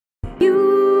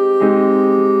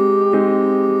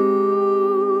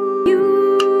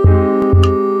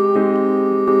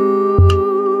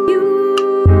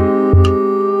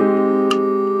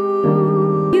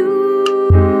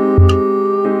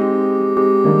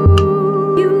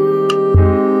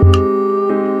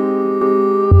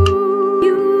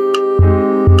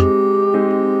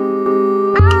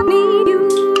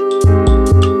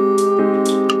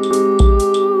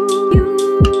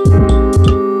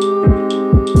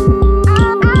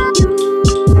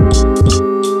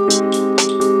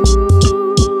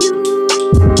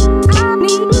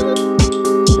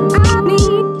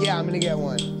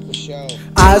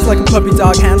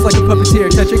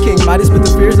Might spit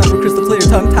the fears, never crystal clear.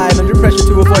 Tongue-tied under pressure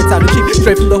to avoid sounding cheap.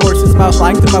 Straight from the horse's mouth,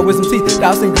 flying through my wisdom teeth.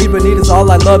 Dousing greed, but need is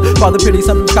all I love. Father pity,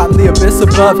 something's caught in the abyss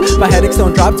above. My headaches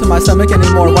don't drop to my stomach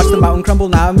anymore. Watch the mountain crumble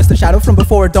now, I miss the shadow from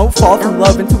before. Don't fall from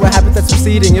love into a habit that's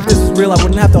receding. If this was real, I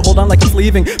wouldn't have to hold on like it's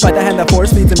leaving. Bite the hand that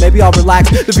force feeds and maybe I'll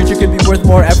relax. The future could be worth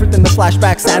more effort than the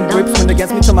flashback. Sand whips wind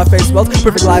against me till my face welts.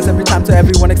 Perfect lies every time to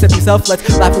everyone except yourself. Let's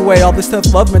laugh away all this tough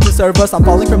love meant to serve us. I'm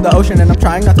falling from the ocean and I'm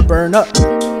trying not to burn up.